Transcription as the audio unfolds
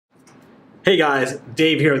Hey guys,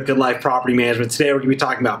 Dave here with Good Life Property Management. Today we're going to be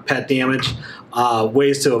talking about pet damage,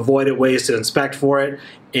 ways to avoid it, ways to inspect for it,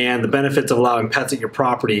 and the benefits of allowing pets at your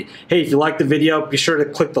property. Hey, if you like the video, be sure to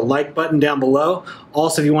click the like button down below.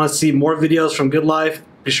 Also, if you want to see more videos from Good Life,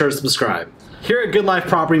 be sure to subscribe. Here at Good Life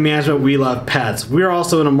Property Management, we love pets. We're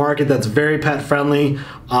also in a market that's very pet friendly.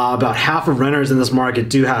 About half of renters in this market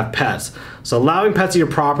do have pets. So allowing pets at your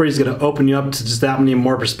property is going to open you up to just that many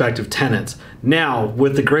more prospective tenants. Now,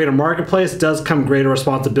 with the greater marketplace does come greater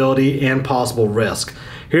responsibility and possible risk.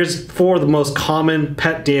 Here's 4 of the most common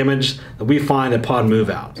pet damage that we find upon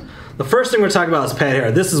move out. The first thing we're talking about is pet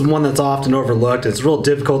hair. This is one that's often overlooked. It's real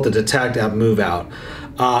difficult to detect at move out.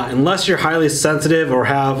 Unless you're highly sensitive or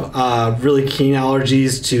have really keen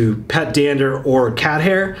allergies to pet dander or cat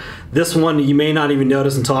hair, this one you may not even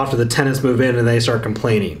notice until after the tenants move in and they start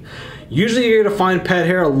complaining. Usually you're going to find pet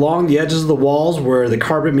hair along the edges of the walls where the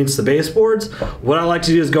carpet meets the baseboards. What I like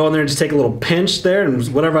to do is go in there and just take a little pinch there, and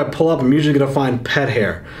whatever I pull up, I'm usually going to find pet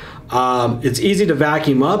hair. It's easy to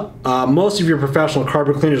vacuum up. Most of your professional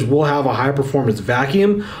carpet cleaners will have a high performance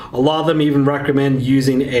vacuum. A lot of them even recommend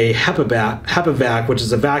using a HEPA-Vac, which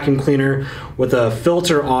is a vacuum cleaner with a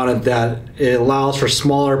filter on it that it allows for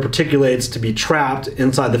smaller particulates to be trapped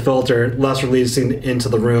inside the filter, less releasing into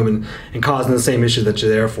the room and causing the same issue that you're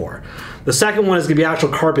there for. The second one is going to be actual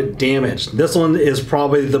carpet damage. This one is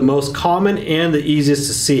probably the most common and the easiest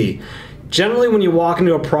to see. Generally, when you walk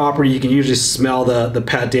into a property, you can usually smell the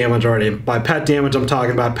pet damage already. By pet damage, I'm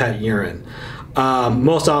talking about pet urine.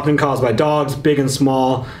 Most often caused by dogs, big and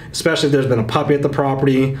small, especially if there's been a puppy at the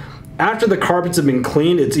property. After the carpets have been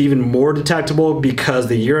cleaned, it's even more detectable because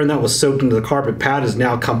the urine that was soaked into the carpet pad has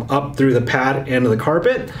now come up through the pad and the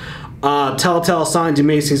carpet. Telltale signs, you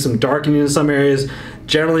may see some darkening in some areas.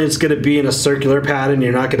 Generally, it's going to be in a circular pattern.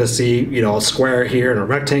 You're not going to see, a square here and a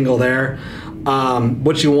rectangle there.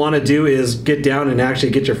 What you want to do is get down and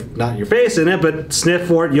actually get not your face in it, but sniff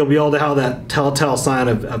for it. You'll be able to have that telltale sign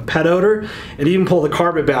of pet odor, and even pull the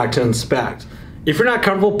carpet back to inspect. If you're not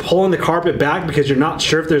comfortable pulling the carpet back because you're not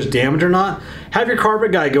sure if there's damage or not, have your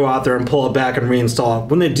carpet guy go out there and pull it back and reinstall it.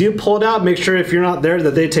 When they do pull it out, make sure if you're not there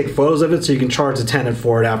that they take photos of it so you can charge the tenant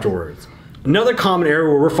for it afterwards. Another common area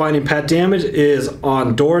where we're finding pet damage is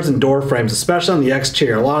on doors and door frames, especially on the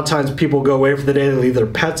exterior. A lot of times people go away for the day, they leave their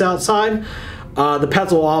pets outside. The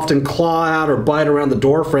pets will often claw out or bite around the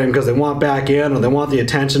door frame because they want back in or they want the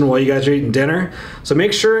attention while you guys are eating dinner. So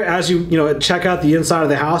make sure as you check out the inside of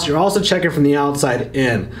the house, you're also checking from the outside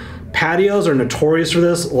in. Patios are notorious for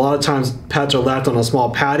this. A lot of times pets are left on a small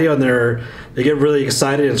patio and they get really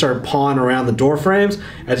excited and start pawing around the door frames,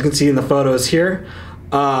 as you can see in the photos here.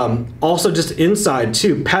 Also just inside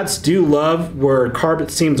too, pets do love where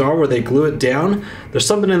carpet seams are, where they glue it down. There's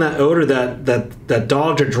something in that odor that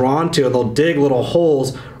dogs are drawn to, and they'll dig little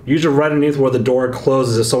holes, usually right underneath where the door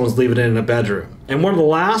closes if someone's leaving it in a bedroom. And one of the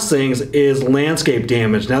last things is landscape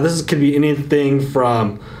damage. Now this could be anything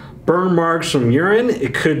from burn marks from urine,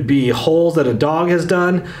 it could be holes that a dog has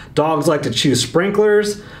done. Dogs like to chew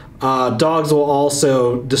sprinklers. Dogs will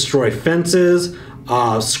also destroy fences,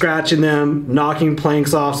 scratching them, knocking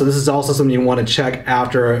planks off. So this is also something you want to check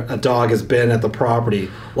after a dog has been at the property.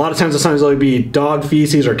 A lot of times it'll be dog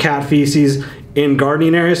feces or cat feces in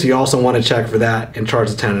gardening areas, so you also want to check for that and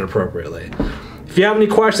charge the tenant appropriately. If you have any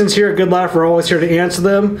questions here at Good Life, we're always here to answer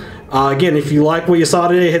them. Again, if you like what you saw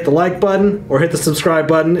today, hit the like button or hit the subscribe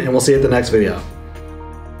button, and we'll see you at the next video.